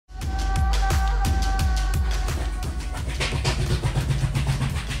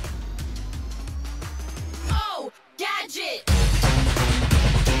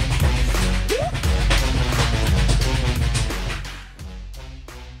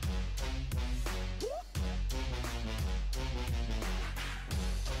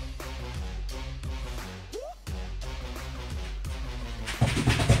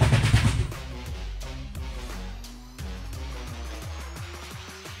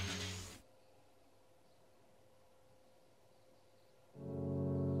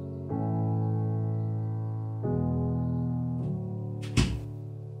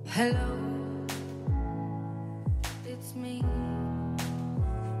Hello, it's me.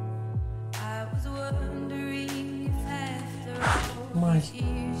 I was wondering if after all these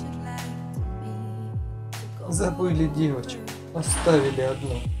years you'd like to be. Забыли девочку. Оставили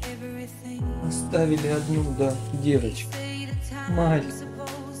одну. Оставили одну, да, девочку. Мальчик.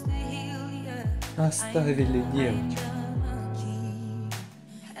 Оставили девочку.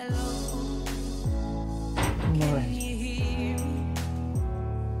 Мальчик.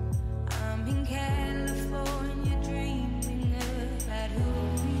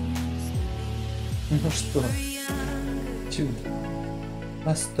 Ну что, чудо.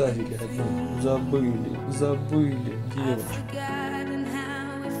 Оставили одну. Забыли девочку.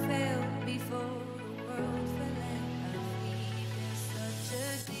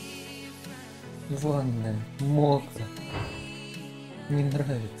 Ванная, мокро. Не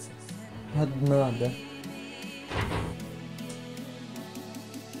нравится. Одна, да?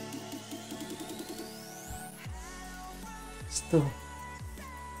 Что?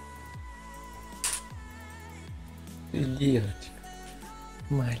 Девочка.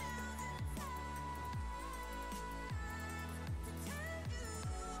 Мать.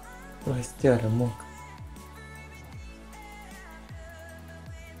 Пластяра мокрая.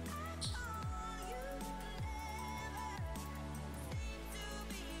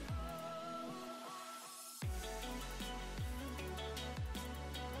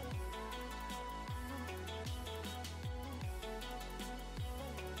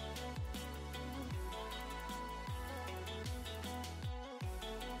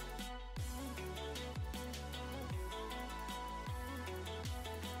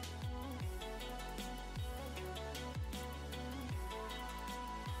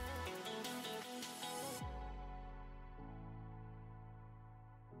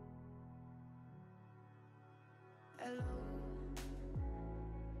 Hello,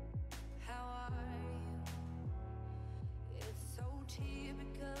 how are you? It's so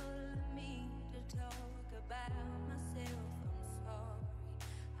typical of me to talk about myself. I'm sorry.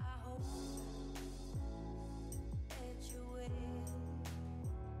 I hope that you will.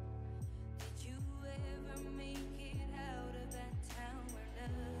 Did you ever make it out of that town where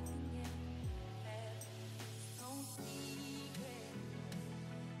nothing can happen? Don't secret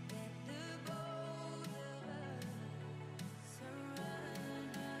that the both of us.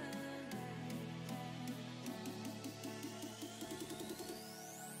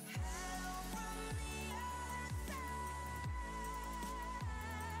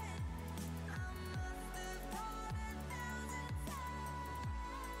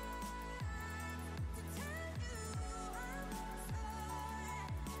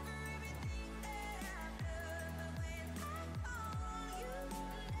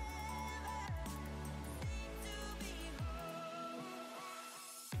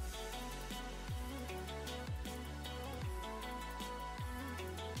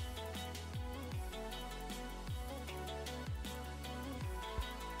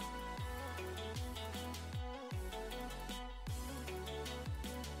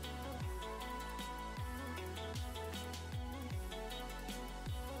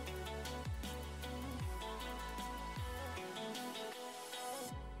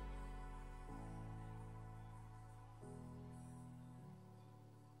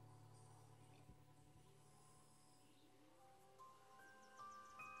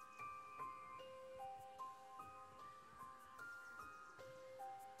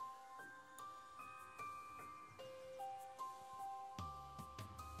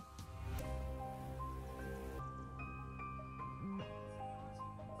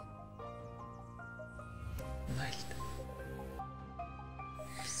 Мальта.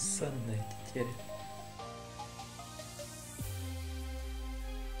 Санная тетеря.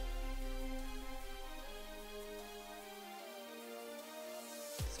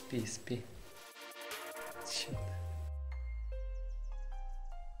 Спи. Чё ты?